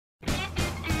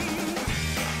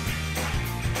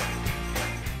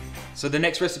So the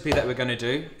next recipe that we're going to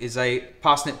do is a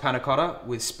parsnip panna cotta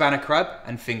with spanner crab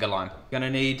and finger lime. You're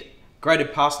going to need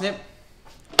grated parsnip,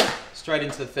 straight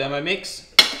into the Thermomix,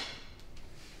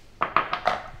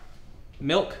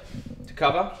 milk to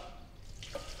cover,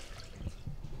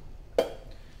 and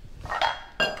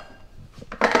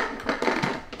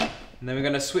then we're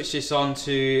going to switch this on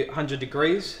to 100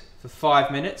 degrees for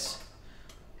 5 minutes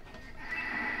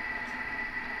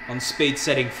on speed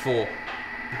setting 4.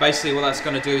 Basically what that's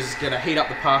going to do is it's going to heat up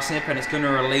the parsnip and it's going to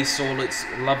release all its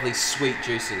lovely sweet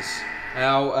juices.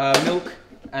 Our milk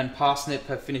and parsnip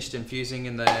have finished infusing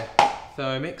in the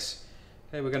Thermomix.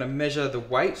 Okay, we're going to measure the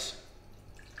weight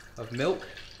of milk.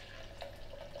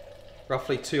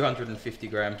 Roughly 250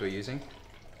 grams we're using.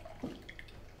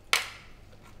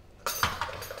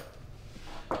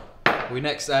 We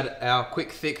next add our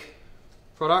QuickThick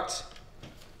product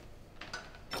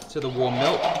to the warm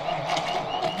milk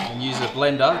and use a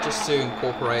blender just to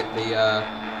incorporate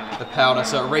the powder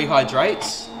so it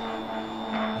rehydrates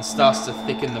and starts to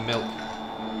thicken the milk.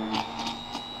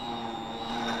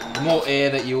 The more air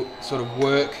that you sort of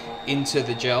work into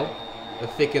the gel, the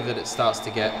thicker that it starts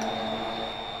to get.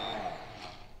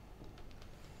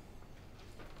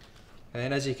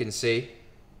 And as you can see,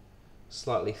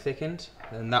 slightly thickened,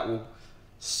 and that will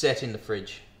set in the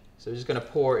fridge. So we're just going to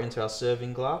pour it into our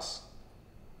serving glass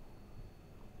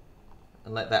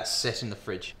and let that set in the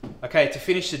fridge. Okay, to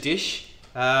finish the dish,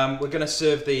 we're going to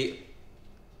serve the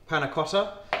panna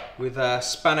cotta with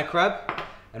spanner crab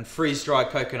and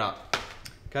freeze-dried coconut.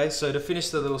 Okay, so to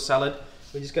finish the little salad,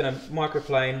 we're just going to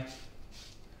microplane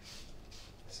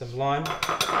some lime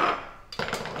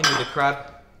into the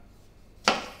crab,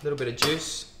 a little bit of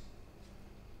juice,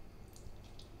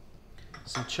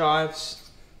 some chives,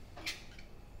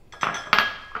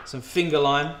 some finger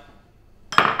lime,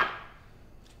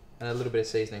 and a little bit of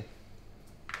seasoning.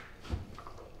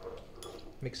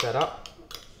 Mix that up.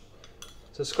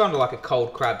 So it's kind of like a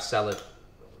cold crab salad.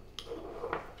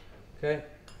 Okay,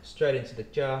 straight into the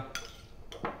jar.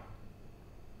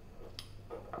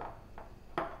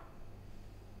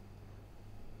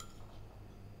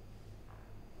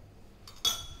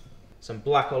 Some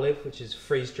black olive, which is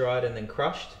freeze-dried and then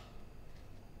crushed.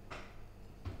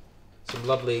 Some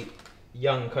lovely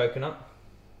young coconut.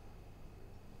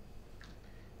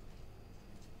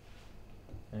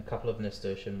 And a couple of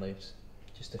nasturtium leaves,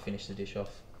 just to finish the dish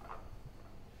off.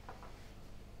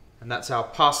 And that's our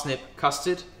parsnip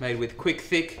custard made with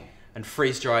QuickThick and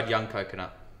freeze-dried young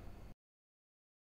coconut.